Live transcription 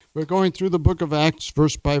We're going through the book of Acts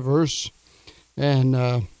verse by verse, and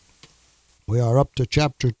we are up to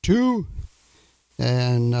chapter 2,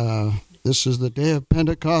 and this is the day of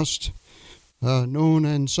Pentecost, known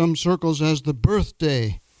in some circles as the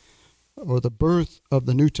birthday, or the birth of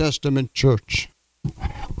the New Testament church.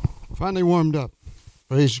 Finally warmed up.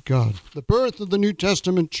 Praise God. The birth of the New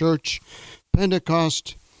Testament church,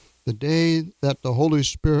 Pentecost, the day that the Holy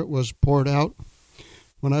Spirit was poured out.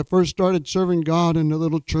 When I first started serving God in a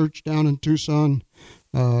little church down in Tucson,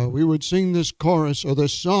 we would sing this chorus or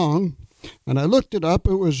this song, and I looked it up.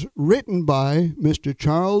 It was written by Mr.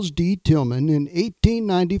 Charles D. Tillman in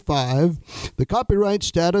 1895. The copyright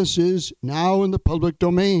status is now in the public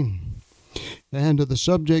domain. And the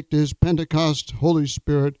subject is Pentecost, Holy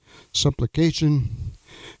Spirit, supplication.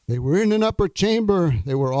 They were in an upper chamber.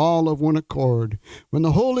 They were all of one accord, when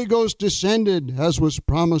the Holy Ghost descended, as was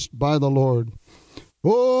promised by the Lord.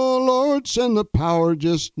 O Lord, send the power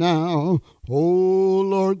just now. O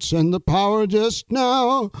Lord, send the power just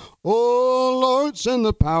now. O Lord, send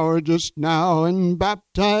the power just now, and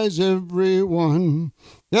baptize everyone.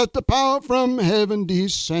 Yet the power from heaven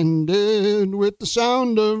descended with the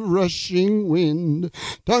sound of rushing wind.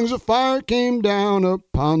 Tongues of fire came down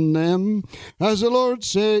upon them, as the Lord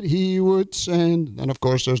said he would send. And of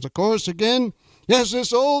course there's the chorus again. Yes,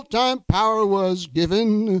 this old-time power was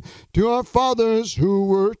given to our fathers who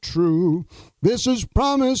were true. This is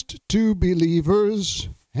promised to believers,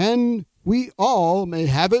 and we all may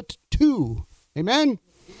have it too. Amen?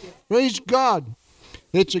 Praise God.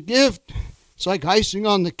 It's a gift. It's like icing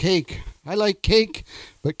on the cake. I like cake,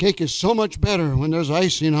 but cake is so much better when there's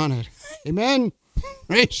icing on it. Amen?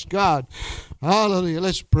 Praise God. Hallelujah.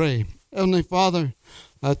 Let's pray. Heavenly Father,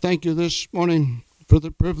 I thank you this morning for the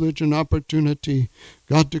privilege and opportunity,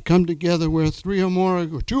 God, to come together where 3 or more,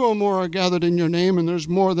 or 2 or more are gathered in your name, and there's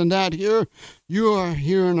more than that here. You are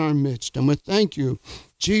here in our midst, and we thank you,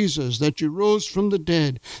 Jesus, that you rose from the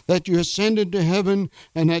dead, that you ascended to heaven,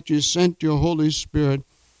 and that you sent your Holy Spirit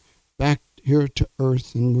back here to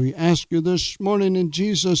earth. And we ask you this morning in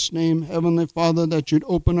Jesus' name, Heavenly Father, that you'd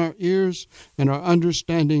open our ears and our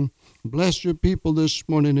understanding. Bless your people this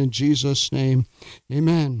morning in Jesus' name.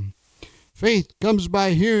 Amen. Faith comes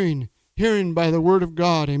by hearing, hearing by the word of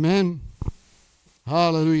God. Amen.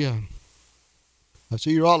 Hallelujah. I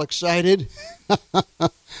see you're all excited.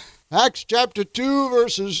 Acts chapter 2,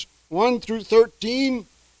 verses 1 through 13.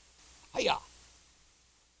 Hiya.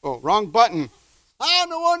 Oh, wrong button. Ah,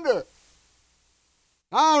 no wonder.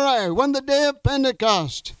 All right, when the day of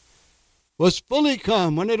Pentecost was fully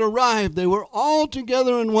come, when it arrived, they were all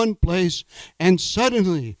together in one place, and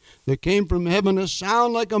suddenly there came from heaven a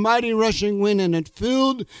sound like a mighty rushing wind, and it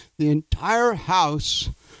filled the entire house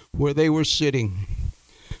where they were sitting.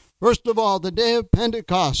 First of all, the day of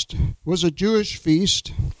Pentecost was a Jewish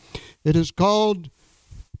feast. It is called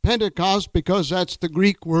Pentecost because that's the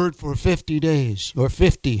Greek word for 50 days, or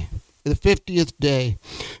 50. The 50th day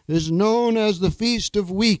is known as the Feast of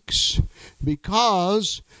Weeks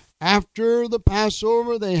because after the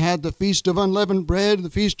Passover, they had the Feast of Unleavened Bread, the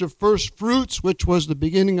Feast of First Fruits, which was the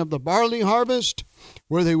beginning of the barley harvest,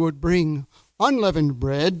 where they would bring unleavened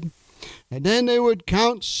bread, and then they would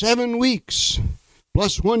count 7 weeks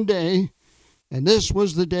plus 1 day, and this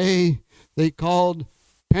was the day they called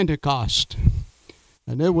Pentecost.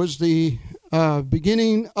 And it was the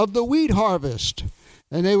beginning of the wheat harvest,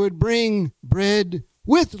 and they would bring bread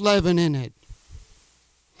with leaven in it.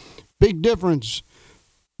 Big difference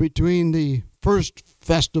between the first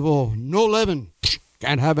festival, no leaven,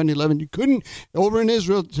 can't have any leaven. You couldn't, over in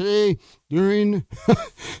Israel today, during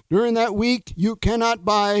that week, you cannot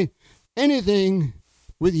buy anything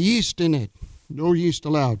with yeast in it. No yeast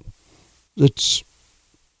allowed. It's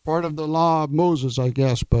part of the law of Moses, I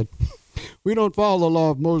guess, but we don't follow the law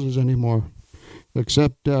of Moses anymore,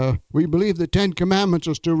 except we believe the 10 Commandments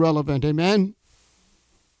are still relevant. Amen?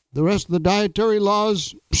 The rest of the dietary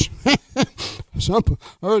laws, I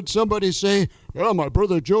heard somebody say, well, my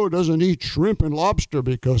brother Joe doesn't eat shrimp and lobster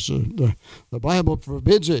because the Bible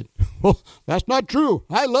forbids it. Well, that's not true.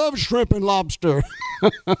 I love shrimp and lobster.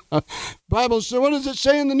 Bible says, what does it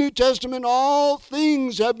say in the New Testament? All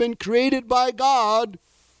things have been created by God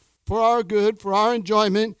for our good, for our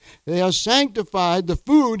enjoyment. They are sanctified. The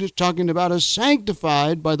food is talking about is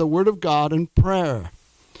sanctified by the word of God and prayer.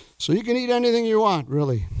 So you can eat anything you want,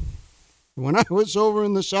 really. When I was over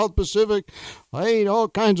in the South Pacific, I ate all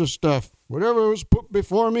kinds of stuff. Whatever was put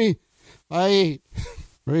before me, I ate.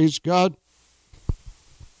 Praise God.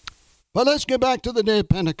 But let's get back to the day of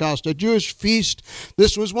Pentecost, a Jewish feast.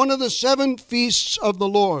 This was one of the 7 feasts of the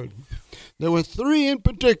Lord. There were 3 in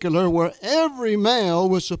particular where every male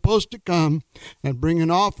was supposed to come and bring an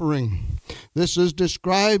offering. This is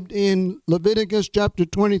described in Leviticus chapter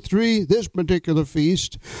 23, this particular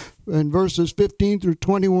feast, in verses 15 through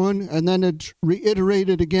 21, and then it's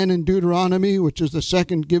reiterated again in Deuteronomy, which is the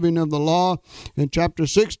second giving of the law, in chapter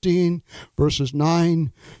 16, verses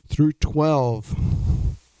 9 through 12.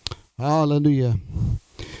 Hallelujah.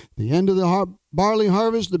 The end of the barley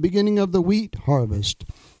harvest, the beginning of the wheat harvest.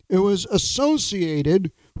 It was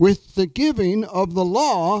associated with the giving of the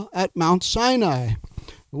law at Mount Sinai.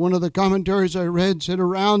 One of the commentaries I read said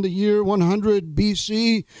around the year 100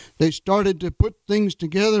 BC, they started to put things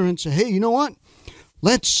together and say, hey, you know what?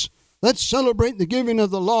 Let's celebrate the giving of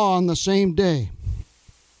the law on the same day.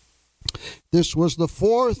 This was the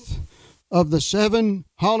 4th of the 7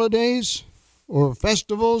 holidays or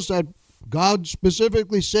festivals that God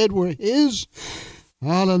specifically said were His.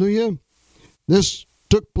 Hallelujah. This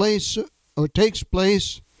took place or takes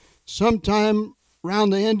place sometime around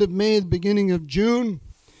the end of May, the beginning of June.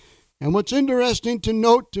 And what's interesting to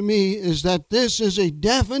note to me is that this is a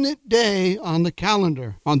definite day on the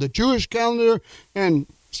calendar, on the Jewish calendar. And,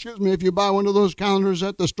 if you buy one of those calendars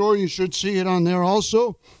at the store, you should see it on there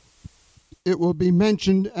also. It will be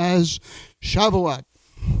mentioned as Shavuot.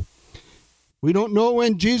 We don't know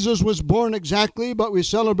when Jesus was born exactly, but we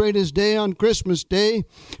celebrate His day on Christmas Day.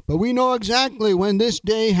 But we know exactly when this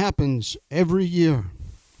day happens every year.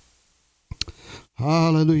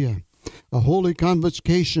 Hallelujah. A holy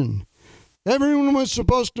convocation. Everyone was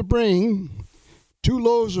supposed to bring 2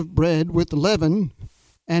 loaves of bread with leaven,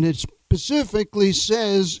 and it specifically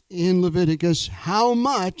says in Leviticus how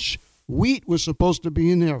much wheat was supposed to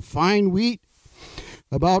be in there. Fine wheat,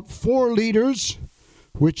 about 4 liters,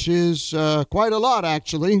 which is quite a lot,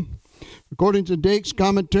 actually. According to Dake's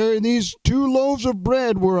commentary, these 2 loaves of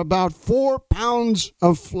bread were about 4 pounds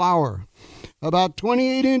of flour, about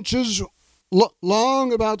 28 inches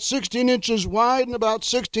long, about 16 inches wide, and about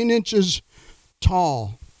 16 inches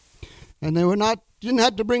tall. And they didn't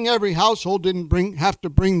have to bring every household, have to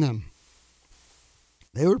bring them.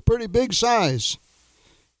 They were pretty big size.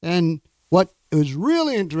 And what was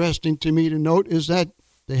really interesting to me to note is that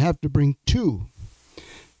they have to bring 2.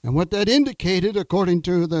 And what that indicated, according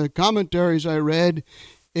to the commentaries I read,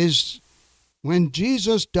 is when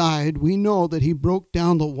Jesus died, we know that He broke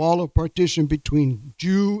down the wall of partition between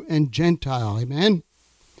Jew and Gentile. Amen?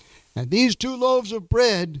 And these 2 loaves of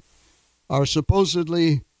bread are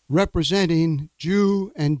supposedly representing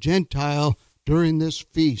Jew and Gentile during this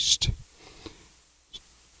feast.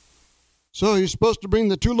 So you're supposed to bring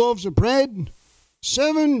the 2 loaves of bread,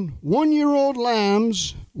 7 one-year-old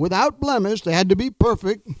lambs without blemish. They had to be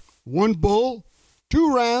perfect. 1 bull,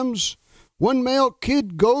 2 rams, 1 male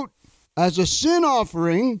kid goat as a sin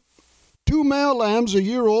offering, 2 male lambs a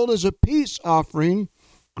year old as a peace offering,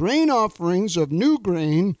 grain offerings of new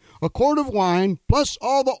grain, a quart of wine, plus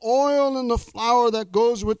all the oil and the flour that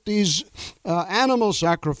goes with these animal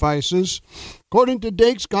sacrifices. According to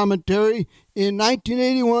Dake's commentary, in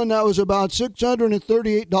 1981, that was about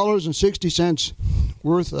 $638.60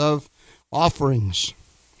 worth of offerings.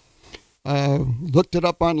 Looked it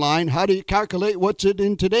up online. How do you calculate what's it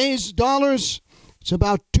in today's dollars? It's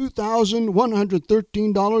about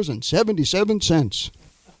 $2,113.77.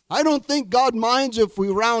 I don't think God minds if we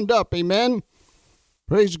round up. Amen?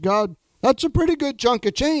 Praise God. That's a pretty good chunk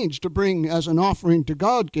of change to bring as an offering to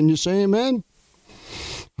God. Can you say amen?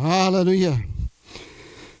 Hallelujah.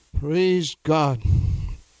 Praise God.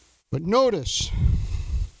 But notice,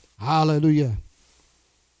 hallelujah.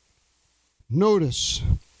 Notice,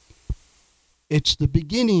 it's the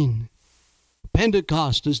beginning.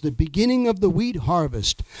 Pentecost is the beginning of the wheat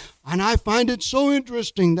harvest. And I find it so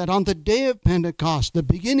interesting that on the day of Pentecost, the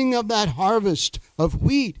beginning of that harvest of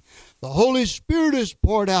wheat, the Holy Spirit is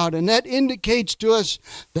poured out, and that indicates to us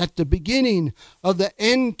that the beginning of the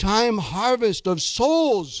end-time harvest of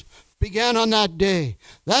souls began on that day.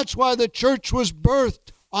 That's why the church was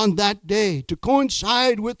birthed on that day, to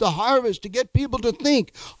coincide with the harvest, to get people to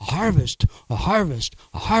think, a harvest, a harvest,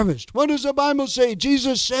 a harvest. What does the Bible say?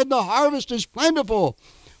 Jesus said the harvest is plentiful.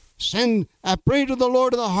 I pray to the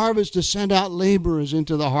Lord of the harvest to send out laborers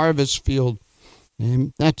into the harvest field.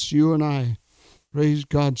 And that's you and I. Praise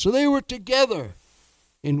God. So they were together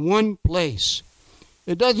in one place.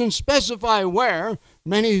 It doesn't specify where.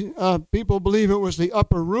 Many people believe it was the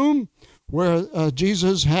upper room where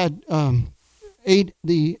Jesus had ate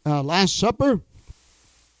the Last Supper.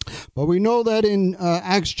 But we know that in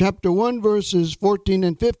Acts chapter 1, verses 14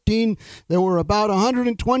 and 15, there were about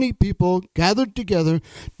 120 people gathered together,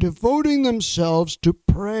 devoting themselves to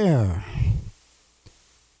prayer.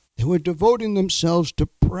 They were devoting themselves to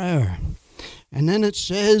prayer. And then it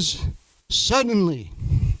says, suddenly.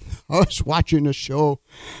 I was watching a show.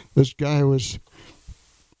 This guy was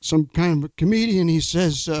some kind of a comedian. He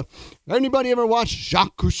says, anybody ever watched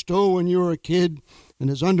Jacques Cousteau when you were a kid and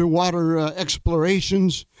his underwater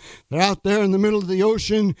explorations? They're out there in the middle of the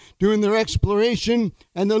ocean doing their exploration,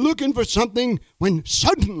 and they're looking for something when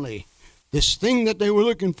suddenly this thing that they were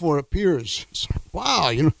looking for appears. It's like, wow,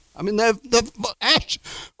 I mean, the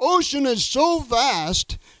ocean is so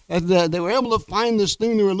vast that they were able to find this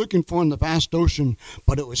thing they were looking for in the vast ocean,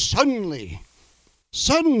 but it was suddenly,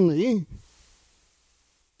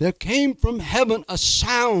 there came from heaven a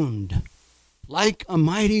sound like a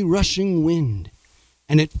mighty rushing wind,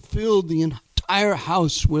 and it filled the entire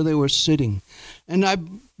house where they were sitting. And I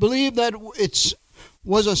believe that it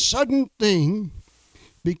was a sudden thing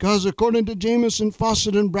because, according to Jameson,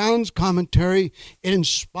 Fawcett, and Brown's commentary, it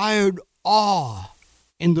inspired awe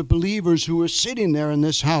in the believers who were sitting there in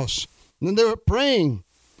this house. And then they were praying.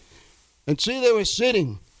 And see, they were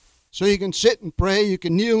sitting. So you can sit and pray, you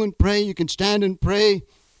can kneel and pray, you can stand and pray.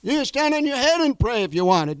 You can stand on your head and pray if you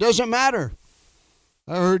want. It doesn't matter.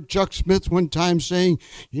 I heard Chuck Smith one time saying,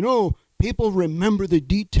 people remember the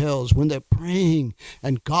details when they're praying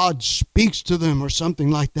and God speaks to them or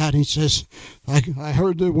something like that. And he says, I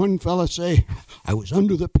heard the one fella say, I was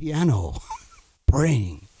under the piano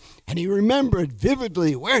praying. And he remembered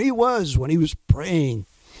vividly where he was when he was praying.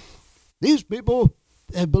 These people,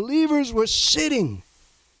 the believers, were sitting,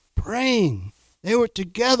 praying. They were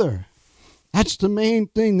together. That's the main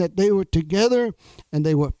thing, that they were together and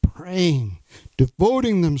they were praying,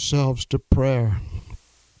 devoting themselves to prayer.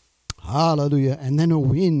 Hallelujah. And then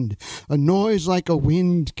a noise like a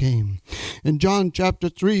wind came. In John chapter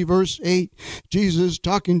 3, verse 8, Jesus,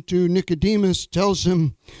 talking to Nicodemus, tells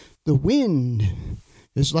him, the wind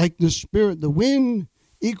is like the Spirit. The wind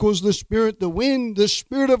equals the Spirit. The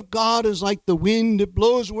Spirit of God is like the wind. It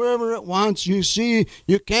blows wherever it wants. You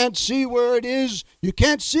can't see where it is. You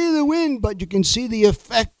can't see the wind, but you can see the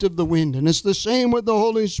effect of the wind. And it's the same with the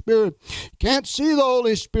Holy Spirit. You can't see the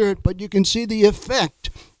Holy Spirit, but you can see the effect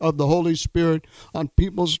of the Holy Spirit on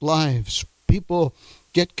people's lives. People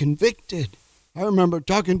get convicted. I remember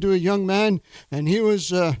talking to a young man, and he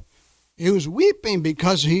was weeping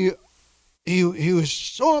because he was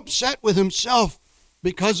so upset with himself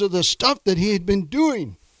because of the stuff that he had been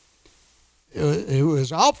doing. It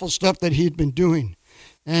was awful stuff that he had been doing.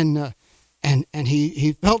 And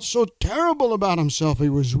he felt so terrible about himself. He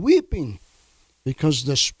was weeping because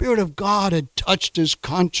the Spirit of God had touched his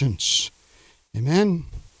conscience. Amen.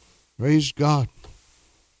 Praise God.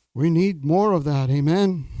 We need more of that.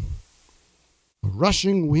 Amen. A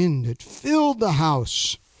rushing wind. It filled the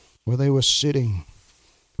house where they were sitting.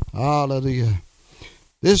 Hallelujah.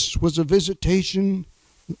 This was a visitation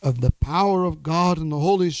of the power of God and the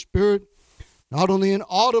Holy Spirit. Not only an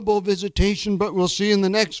audible visitation, but we'll see in the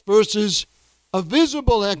next verses a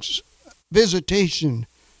visible visitation.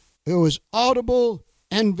 It was audible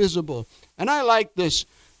and visible. And I like this.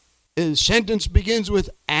 The sentence begins with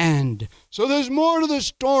and. So there's more to the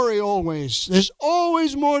story always. There's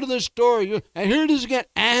always more to the story. And here it is again,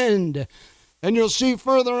 and. And you'll see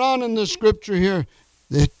further on in the scripture here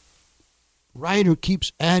that writer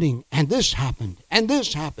keeps adding, and this happened, and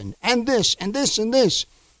this happened, and this, and this, and this.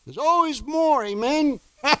 There's always more, amen?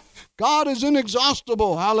 God is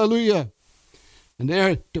inexhaustible, hallelujah. And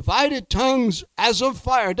their divided tongues as of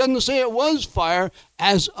fire, it doesn't say it was fire,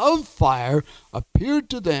 as of fire, appeared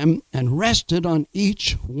to them and rested on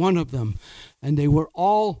each one of them. And they were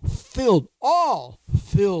all filled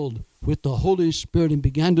with the Holy Spirit and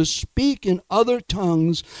began to speak in other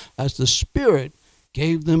tongues as the Spirit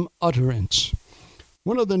gave them utterance.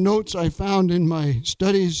 One of the notes I found in my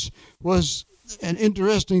studies was an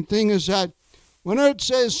interesting thing is that when it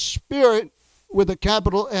says Spirit with a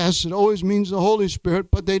capital S, it always means the Holy Spirit,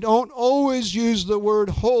 but they don't always use the word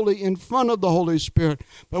holy in front of the Holy Spirit.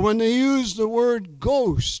 But when they use the word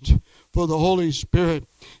ghost for the Holy Spirit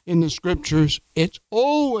in the scriptures, it's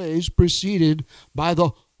always preceded by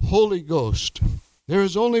the Holy Ghost. There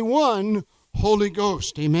is only one Holy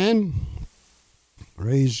Ghost. Amen.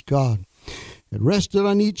 Praise God. It rested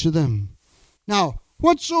on each of them. Now,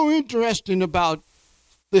 what's so interesting about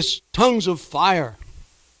this tongues of fire?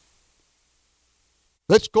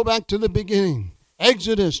 Let's go back to the beginning.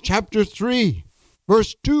 Exodus chapter 3,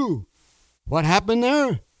 verse 2. What happened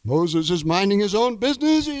there? Moses is minding his own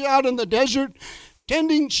business. He's out in the desert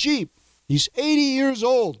tending sheep. He's 80 years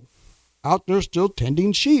old. Out there still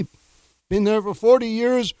tending sheep. Been there for 40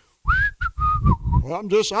 years. Well, I'm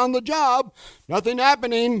just on the job. Nothing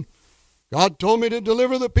happening. God told me to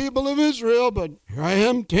deliver the people of Israel, but here I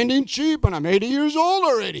am tending sheep, and I'm 80 years old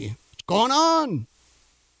already. What's going on?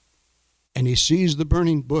 And he sees the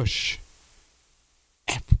burning bush.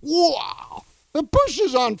 And wow! The bush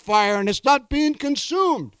is on fire and it's not being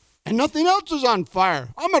consumed. And nothing else is on fire.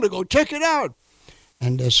 I'm going to go check it out.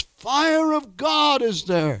 And this fire of God is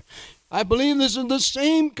there. I believe this is the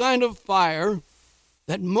same kind of fire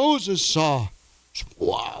that Moses saw.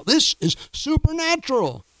 Wow, this is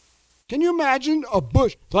supernatural. Can you imagine a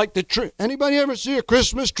bush like the tree? Anybody ever see a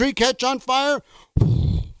Christmas tree catch on fire?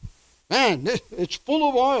 Man, it's full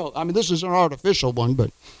of oil. I mean, this is an artificial one,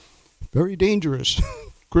 but very dangerous.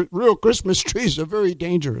 Real Christmas trees are very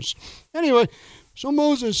dangerous. Anyway, so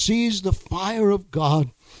Moses sees the fire of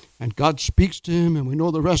God, and God speaks to him, and we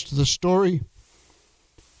know the rest of the story.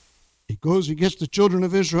 He goes, he gets the children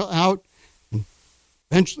of Israel out,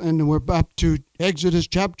 and we're up to Exodus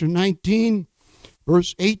chapter 19,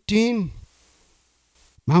 verse 18.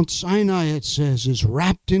 Mount Sinai, it says, is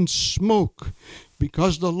wrapped in smoke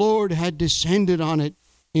because the Lord had descended on it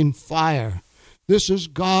in fire. This is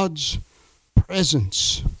God's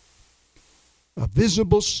presence, a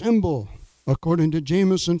visible symbol, according to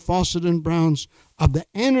Jameson, Fawcett, and Brown's, of the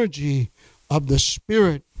energy of the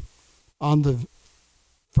Spirit on the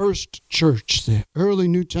first church, the early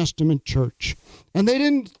New Testament church. And they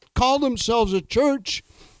didn't call themselves a church.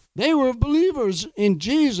 They were believers in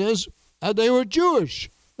Jesus. They were Jewish.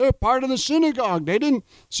 They were part of the synagogue. They didn't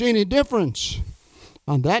see any difference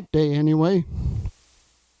on that day anyway.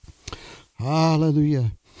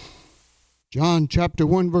 Hallelujah. John chapter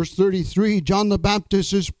 1 verse 33, John the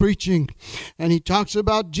Baptist is preaching, and he talks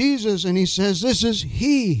about Jesus, and he says, this is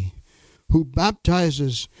he who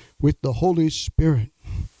baptizes with the Holy Spirit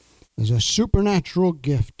as a supernatural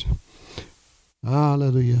gift.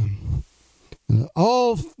 Hallelujah. And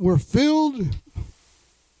all were filled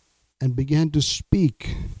and began to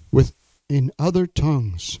speak in other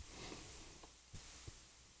tongues.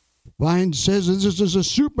 Vine says this is a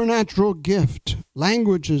supernatural gift.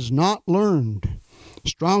 Language is not learned.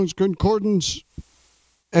 Strong's Concordance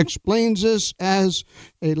explains this as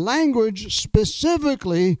a language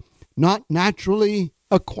specifically not naturally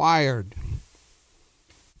acquired.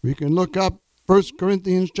 We can look up 1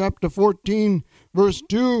 Corinthians chapter 14, verse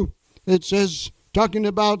 2. It says, talking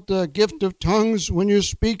about the gift of tongues, when you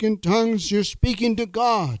speak in tongues, you're speaking to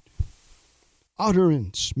God.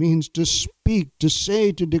 Utterance means to speak, to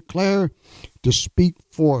say, to declare, to speak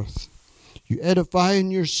forth. You edify in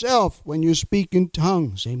yourself when you speak in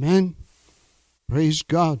tongues. Amen? Praise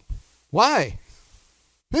God. Why?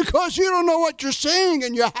 Because you don't know what you're saying,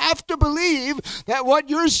 and you have to believe that what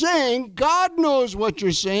you're saying, God knows what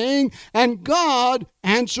you're saying, and God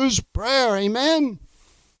answers prayer. Amen?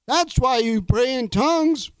 That's why you pray in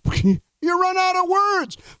tongues. You run out of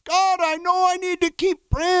words. God, I know I need to keep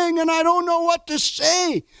praying, and I don't know what to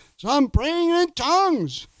say, so I'm praying in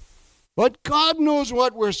tongues. But God knows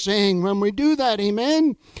what we're saying when we do that,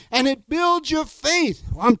 amen? And it builds your faith.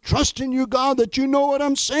 I'm trusting you, God, that you know what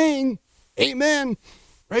I'm saying. Amen.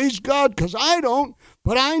 Praise God, because I don't,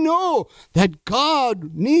 but I know that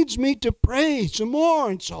God needs me to pray some more,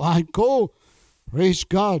 and so I go. Praise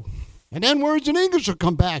God. And then words in English will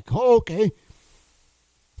come back. Oh, okay.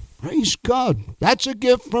 Praise God. That's a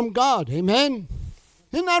gift from God. Amen.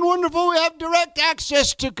 Isn't that wonderful? We have direct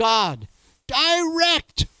access to God.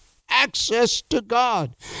 Direct access to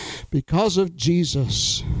God because of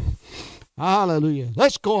Jesus. Hallelujah.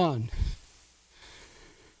 Let's go on.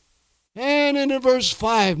 And in verse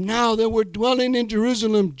 5, now there were dwelling in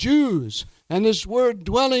Jerusalem Jews. And this word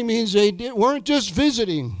dwelling means they weren't just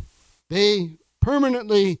visiting. They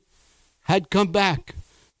permanently had come back.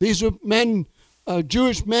 These were men,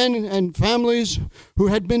 Jewish men and families who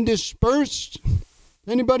had been dispersed.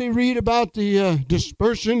 Anybody read about the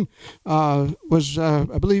dispersion? I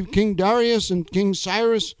believe, King Darius and King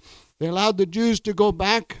Cyrus. They allowed the Jews to go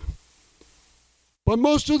back. But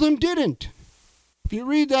most of them didn't. If you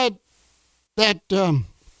read that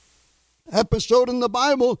episode in the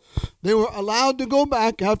Bible, they were allowed to go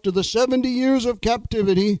back after the 70 years of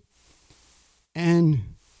captivity, and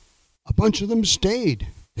a bunch of them stayed.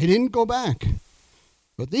 They didn't go back.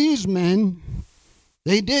 But these men,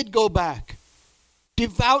 they did go back.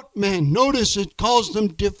 Devout men. Notice it calls them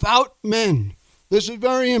devout men. This is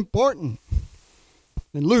very important.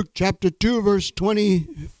 In Luke chapter 2, verse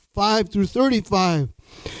 25 through 35,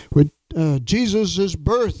 with Jesus'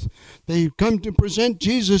 birth, they come to present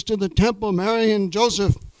Jesus to the temple, Mary and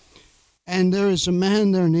Joseph. And there is a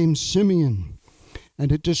man there named Simeon.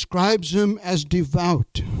 And it describes him as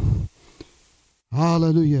devout.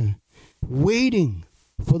 Hallelujah. Waiting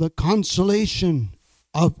for the consolation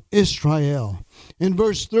of Israel. In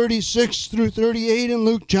verse 36 through 38 in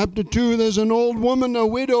Luke chapter 2, there's an old woman, a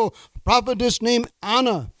widow, prophetess named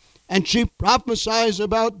Anna, and she prophesies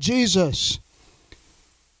about Jesus.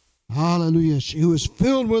 Hallelujah. She was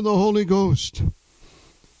filled with the Holy Ghost.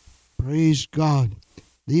 Praise God.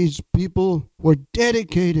 These people were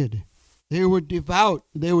dedicated. They were devout.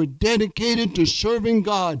 They were dedicated to serving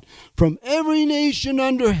God from every nation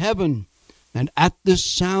under heaven. And at this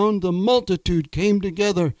sound, the multitude came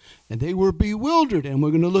together, and they were bewildered. And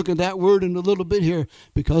we're going to look at that word in a little bit here,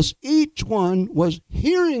 because each one was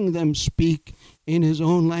hearing them speak in his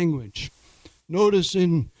own language. Notice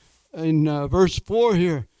in verse 4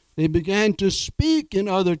 here, they began to speak in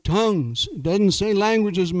other tongues. It doesn't say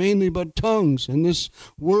languages mainly, but tongues. And this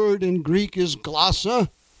word in Greek is glossa.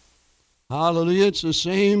 Hallelujah. It's the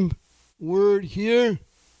same word here.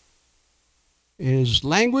 Is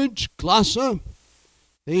language, glossa.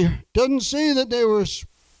 It doesn't say that they were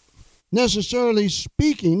necessarily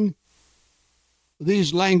speaking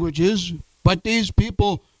these languages, but these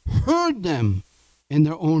people heard them in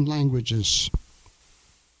their own languages.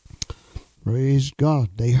 Praise God.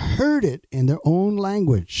 They heard it in their own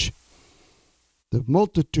language. The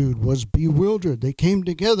multitude was bewildered. They came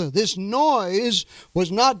together. This noise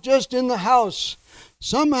was not just in the house.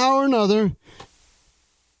 Somehow or another,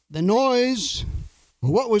 the noise,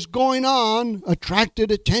 what was going on,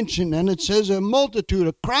 attracted attention. And it says a multitude,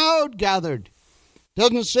 a crowd gathered.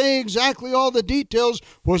 Doesn't say exactly all the details.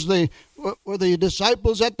 Were the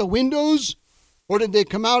disciples at the windows? Or did they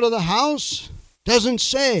come out of the house? Doesn't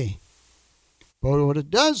say. But what it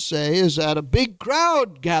does say is that a big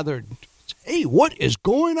crowd gathered. Hey, what is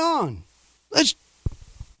going on?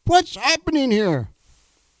 What's happening here?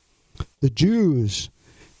 The Jews,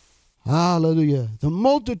 hallelujah. The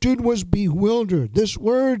multitude was bewildered. This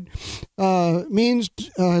word means,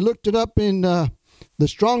 I looked it up in the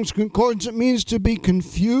Strong's Concordance, it means to be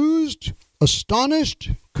confused, astonished,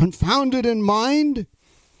 confounded in mind.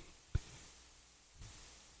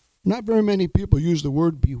 Not very many people use the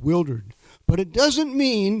word bewildered. But it doesn't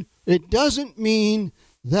mean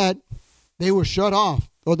that they were shut off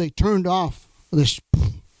or they turned off.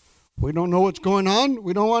 We don't know what's going on.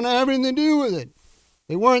 We don't want to have anything to do with it.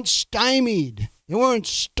 They weren't stymied. They weren't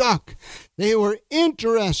stuck. They were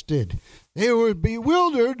interested. They were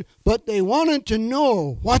bewildered, but they wanted to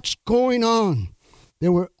know what's going on. They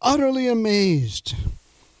were utterly amazed.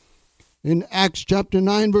 In Acts chapter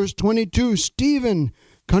 9, verse 22, Stephen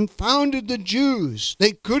confounded the Jews.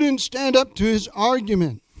 They couldn't stand up to his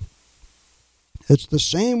argument. It's the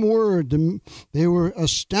same word. They were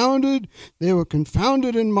astounded. They were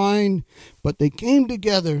confounded in mind, but they came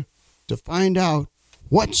together to find out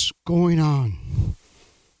what's going on.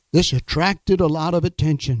 This attracted a lot of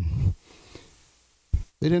attention.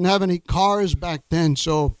 They didn't have any cars back then,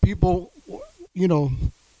 so people, I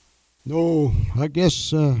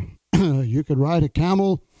guess you could ride a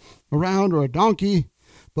camel around or a donkey.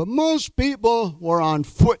 But most people were on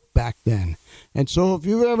foot back then. And so if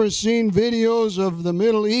you've ever seen videos of the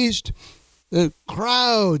Middle East, the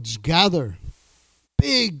crowds gather.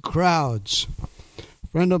 Big crowds. A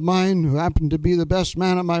friend of mine who happened to be the best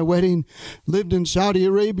man at my wedding lived in Saudi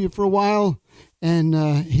Arabia for a while,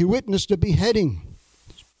 and he witnessed a beheading.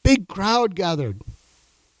 Big crowd gathered.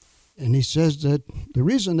 And he says that the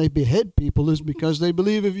reason they behead people is because they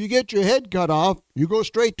believe if you get your head cut off, you go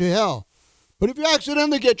straight to hell. But if you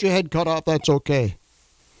accidentally get your head cut off, that's okay.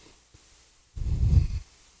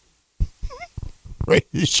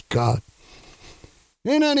 Praise God.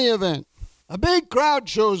 In any event, a big crowd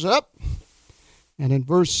shows up. And in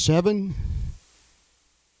verse 7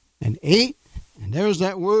 and 8, and there's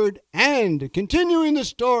that word, and, continuing the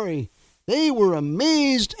story, they were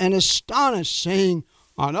amazed and astonished, saying,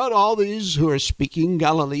 are not all these who are speaking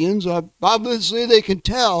Galileans? Obviously, they can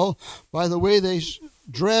tell by the way they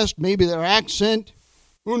dressed, maybe their accent.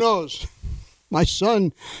 Who knows? My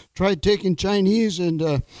son tried taking Chinese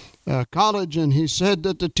in college, and he said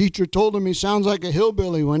that the teacher told him he sounds like a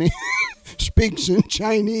hillbilly when he speaks in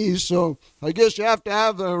Chinese. So I guess you have to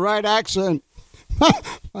have the right accent.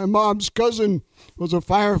 My mom's cousin was a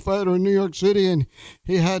firefighter in New York City, and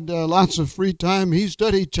he had lots of free time. He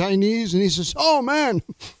studied Chinese, and he says, oh, man,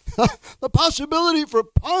 the possibility for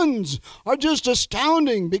puns are just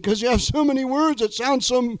astounding because you have so many words that sound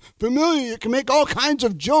so familiar. You can make all kinds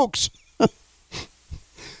of jokes.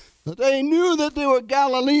 But they knew that they were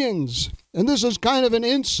Galileans, and this is kind of an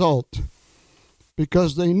insult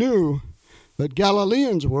because they knew that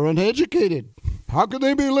Galileans were uneducated. How could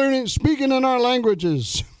they be speaking in our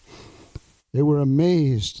languages? They were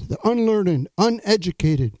amazed, the unlearned,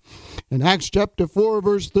 uneducated. In Acts chapter 4,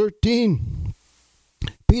 verse 13,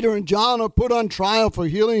 Peter and John are put on trial for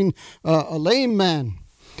healing a lame man.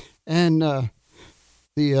 And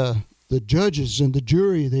the the judges and the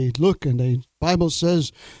jury, they look and the Bible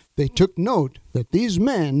says they took note that these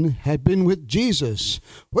men had been with Jesus.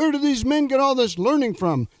 Where did these men get all this learning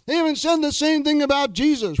from? They even said the same thing about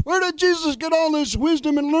Jesus. Where did Jesus get all this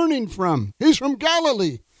wisdom and learning from? He's from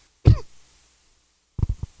Galilee.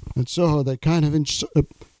 And so they kind of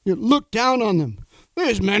look down on them.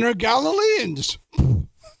 These men are Galileans.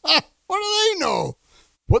 What do they know?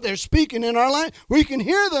 What they're speaking in our language. We can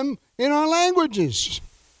hear them in our languages.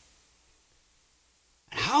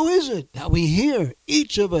 How is it that we hear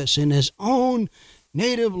each of us in his own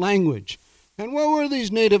native language? And what were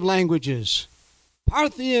these native languages?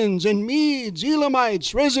 Parthians and Medes,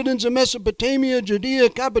 Elamites, residents of Mesopotamia, Judea,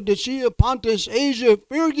 Cappadocia, Pontus, Asia,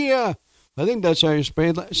 Phrygia. I think that's how you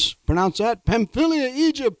pronounce that. Pamphylia,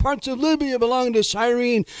 Egypt, parts of Libya belonging to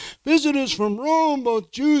Cyrene. Visitors from Rome,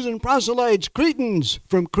 both Jews and proselytes, Cretans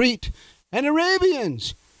from Crete, and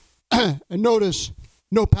Arabians. And notice,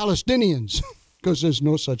 no Palestinians, because there's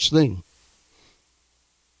no such thing.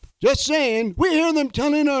 Just saying, we hear them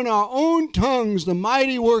telling in our own tongues the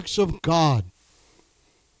mighty works of God.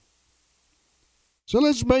 So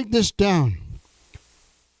let's break this down.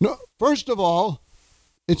 No, first of all,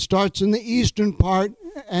 it starts in the eastern part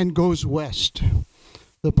and goes west.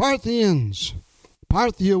 The Parthians.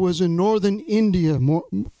 Parthia was in northern India,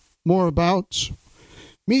 more abouts.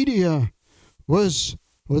 Media was,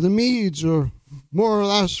 or the Medes, or more or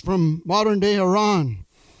less from modern-day Iran.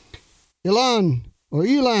 Elam,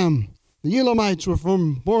 the Elamites were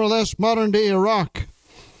from more or less modern-day Iraq.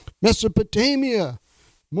 Mesopotamia,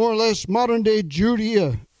 more or less modern-day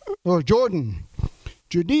Judea, or Jordan.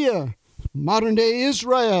 Judea, modern-day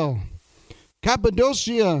Israel.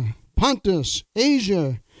 Cappadocia, Pontus,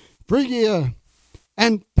 Asia, Phrygia,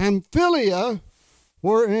 and Pamphylia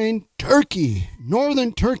were in Turkey,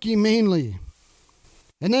 northern Turkey mainly.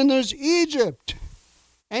 And then there's Egypt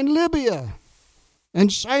and Libya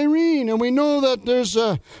and Cyrene. And we know that there's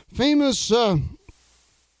a famous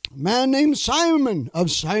man named Simon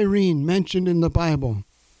of Cyrene mentioned in the Bible.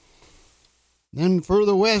 Then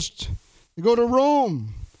further west, you go to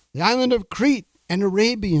Rome, the island of Crete, and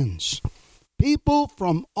Arabians. People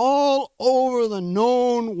from all over the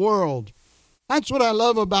known world. That's what I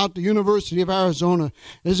love about the University of Arizona,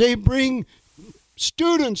 is they bring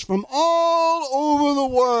students from all over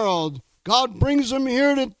the world. God brings them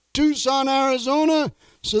here to Tucson, Arizona,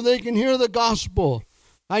 so they can hear the gospel.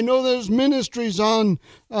 I know there's ministries on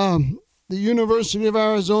the University of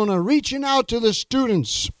Arizona reaching out to the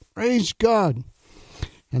students. Praise God.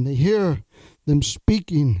 And they hear them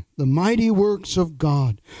speaking the mighty works of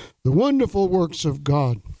God, the wonderful works of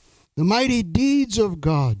God, the mighty deeds of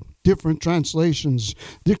God. Different translations,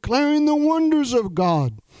 declaring the wonders of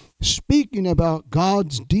God, speaking about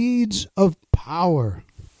God's deeds of power.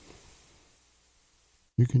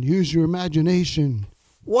 You can use your imagination.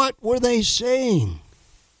 What were they saying?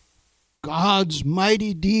 God's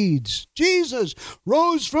mighty deeds. Jesus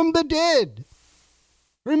rose from the dead.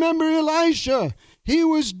 Remember Elisha? He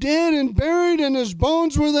was dead and buried, and his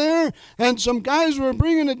bones were there, and some guys were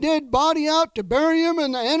bringing a dead body out to bury him,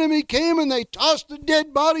 and the enemy came and they tossed the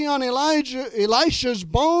dead body on Elisha's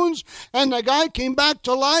bones, and the guy came back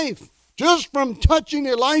to life just from touching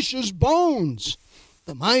Elisha's bones.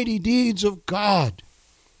 The mighty deeds of God.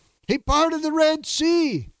 He parted the Red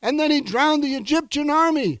Sea, and then he drowned the Egyptian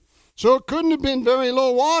army, so it couldn't have been very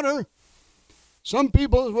low water. Some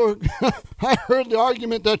people were, I heard the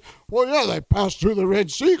argument that, well, yeah, they passed through the Red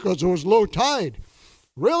Sea because it was low tide.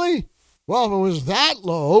 Really? Well, if it was that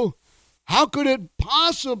low, how could it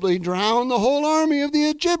possibly drown the whole army of the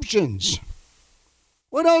Egyptians?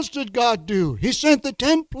 What else did God do? He sent the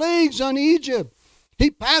 10 plagues on Egypt. He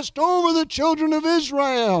passed over the children of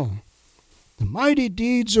Israel. The mighty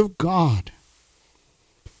deeds of God.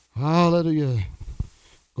 Hallelujah.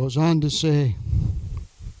 Goes on to say,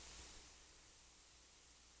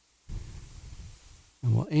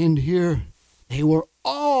 and we'll end here. They were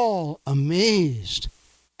all amazed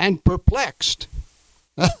and perplexed.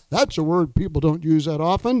 That's a word people don't use that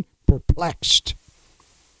often. Perplexed.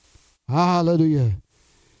 Hallelujah.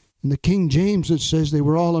 In the King James it says they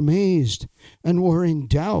were all amazed and were in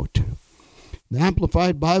doubt. The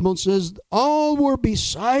Amplified Bible says all were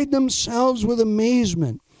beside themselves with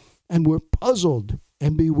amazement and were puzzled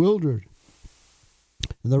and bewildered.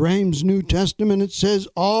 In the Reims New Testament, it says,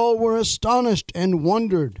 all were astonished and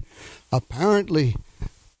wondered. Apparently,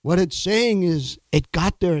 what it's saying is it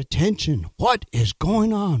got their attention. What is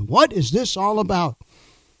going on? What is this all about?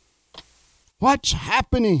 What's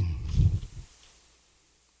happening?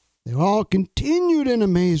 They all continued in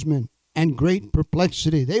amazement and great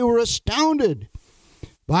perplexity. They were astounded.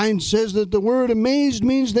 Vine says that the word amazed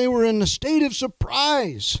means they were in a state of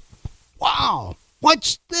surprise. Wow,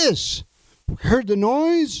 what's this? We heard the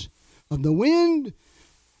noise of the wind.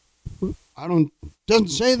 Doesn't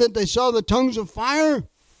say that they saw the tongues of fire,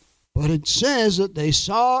 but it says that they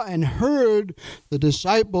saw and heard the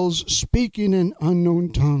disciples speaking in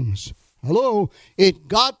unknown tongues. Hello, it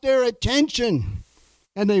got their attention,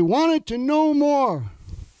 and they wanted to know more.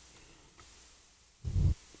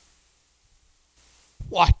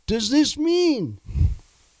 What does this mean?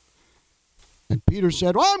 And Peter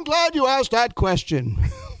said, well, I'm glad you asked that question,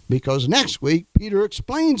 because next week Peter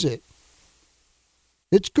explains it.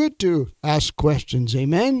 It's good to ask questions,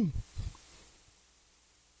 amen?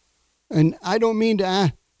 And I don't mean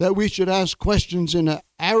that we should ask questions in an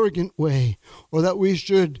arrogant way, or that we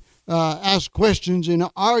should ask questions in an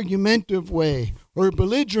argumentative way or a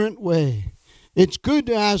belligerent way. It's good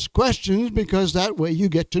to ask questions because that way you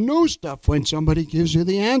get to know stuff when somebody gives you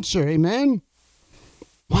the answer, amen?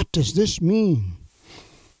 What does this mean?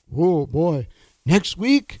 Oh boy, next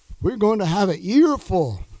week we're going to have an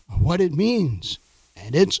earful of what it means,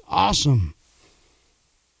 and it's awesome.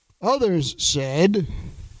 Others said,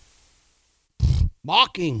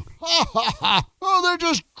 mocking, ha ha ha, oh, they're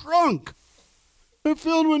just drunk. They're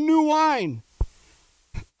filled with new wine.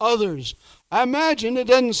 Others, I imagine it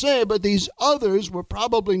doesn't say, but these others were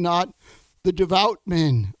probably not the devout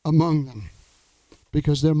men among them,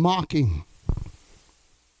 because they're mocking.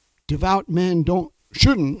 Devout men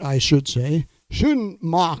shouldn't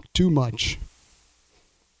mock too much.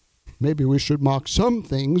 Maybe we should mock some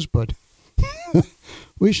things, but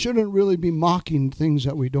we shouldn't really be mocking things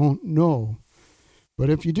that we don't know. But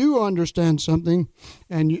if you do understand something,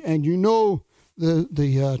 and you know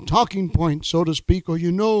the talking point, so to speak, or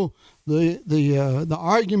you know the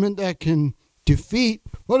argument that can defeat,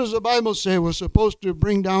 what does the Bible say? We're supposed to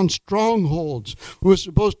bring down strongholds. We're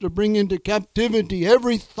supposed to bring into captivity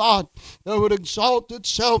every thought that would exalt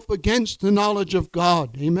itself against the knowledge of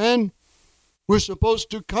God. Amen? We're supposed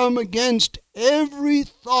to come against every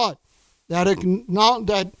thought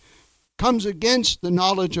that comes against the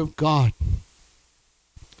knowledge of God.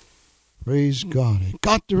 Praise God. It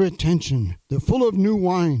got their attention. They're full of new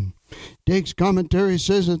wine. Dake's commentary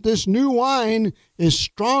says that this new wine is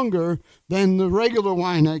stronger than the regular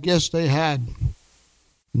wine I guess they had.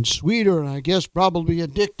 And sweeter, and I guess probably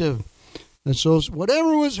addictive. And so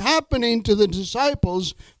whatever was happening to the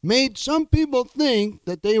disciples made some people think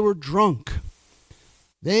that they were drunk.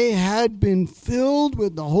 They had been filled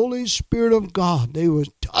with the Holy Spirit of God. They were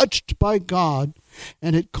touched by God,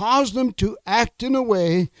 and it caused them to act in a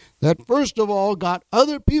way that, first of all, got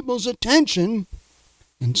other people's attention,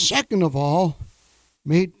 and second of all,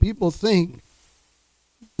 made people think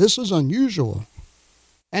this is unusual.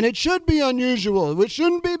 And it should be unusual. It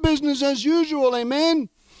shouldn't be business as usual, amen?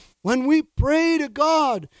 When we pray to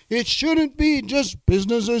God, it shouldn't be just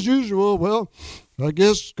business as usual. Well, I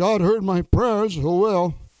guess God heard my prayers, oh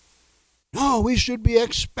well. No, we should be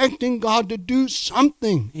expecting God to do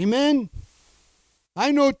something, amen?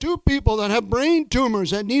 I know two people that have brain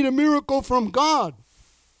tumors that need a miracle from God.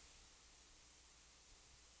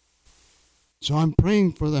 So I'm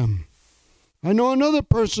praying for them. I know another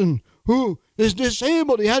person who is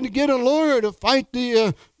disabled. He had to get a lawyer to fight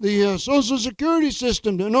the Social Security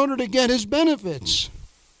system in order to get his benefits.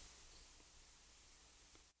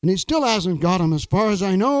 And he still hasn't got them as far as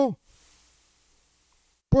I know.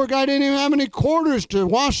 Poor guy didn't even have any quarters to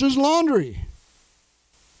wash his laundry.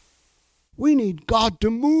 We need God to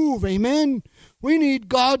move, amen? We need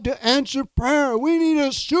God to answer prayer. We need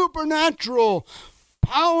a supernatural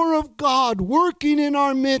power of God working in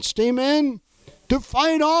our midst, amen? To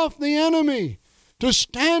fight off the enemy, to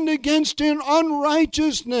stand against in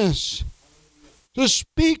unrighteousness, to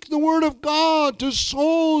speak the word of God to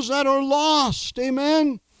souls that are lost,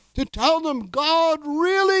 amen? To tell them God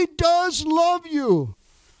really does love you.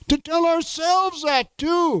 To tell ourselves that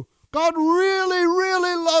too. God really,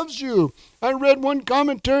 really loves you. I read one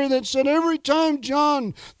commentary that said every time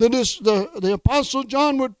John, the Apostle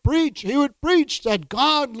John would preach, he would preach that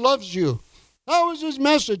God loves you. That was his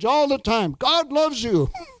message all the time. God loves you.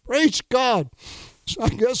 Praise God. So I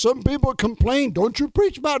guess some people complain, don't you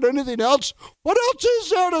preach about anything else? What else is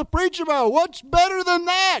there to preach about? What's better than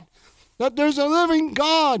that? That there's a living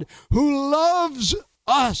God who loves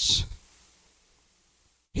us.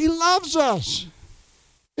 He loves us.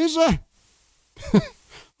 I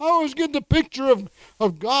always get the picture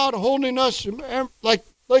of God holding us like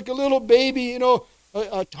a little baby,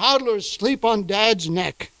 a toddler asleep on dad's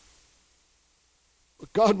neck.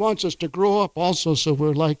 But God wants us to grow up also so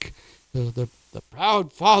we're like the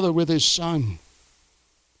proud father with his son.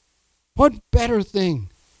 What better thing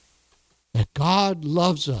that God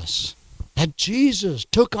loves us, that Jesus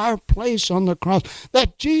took our place on the cross,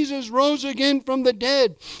 that Jesus rose again from the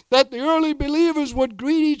dead, that the early believers would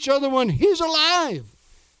greet each other when He's alive.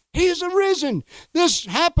 He's arisen. This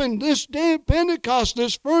happened, this day of Pentecost,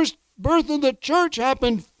 this first birth of the church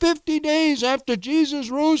happened 50 days after Jesus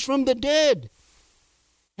rose from the dead.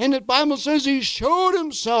 And the Bible says He showed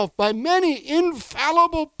Himself by many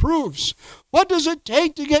infallible proofs. What does it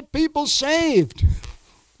take to get people saved?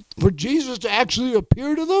 For Jesus to actually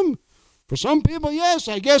appear to them? For some people, yes,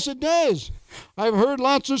 I guess it does. I've heard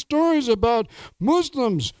lots of stories about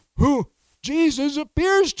Muslims who Jesus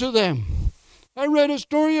appears to them. I read a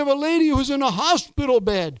story of a lady who was in a hospital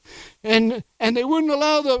bed, and they wouldn't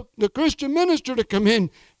allow the Christian minister to come in.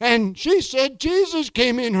 And she said Jesus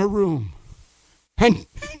came in her room, and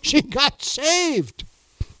she got saved.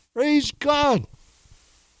 Praise God.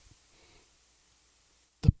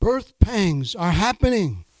 The birth pangs are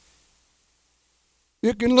happening.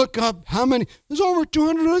 You can look up how many. There's over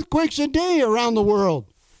 200 earthquakes a day around the world.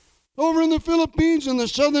 Over in the Philippines and the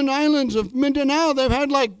southern islands of Mindanao, they've had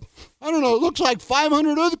it looks like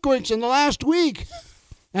 500 earthquakes in the last week.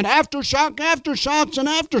 And aftershocks, and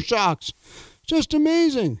aftershocks. Just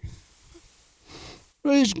amazing.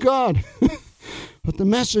 Praise God. But the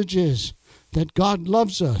message is that God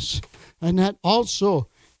loves us. And that also,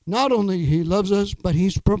 not only He loves us, but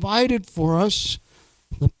He's provided for us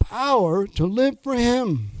the power to live for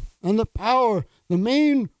Him. And the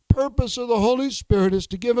main purpose of the Holy Spirit is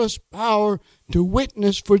to give us power to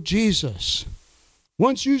witness for Jesus.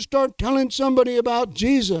 Once you start telling somebody about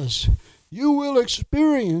Jesus, you will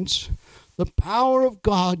experience the power of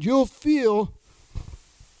God. You'll feel,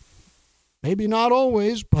 maybe not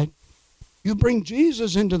always, but you bring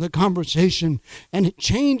Jesus into the conversation and it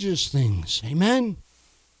changes things. Amen?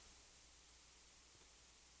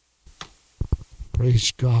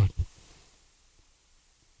 Praise God.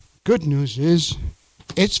 Good news is,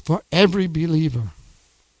 it's for every believer.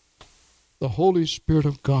 The Holy Spirit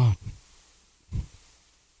of God.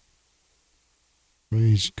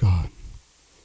 Praise God.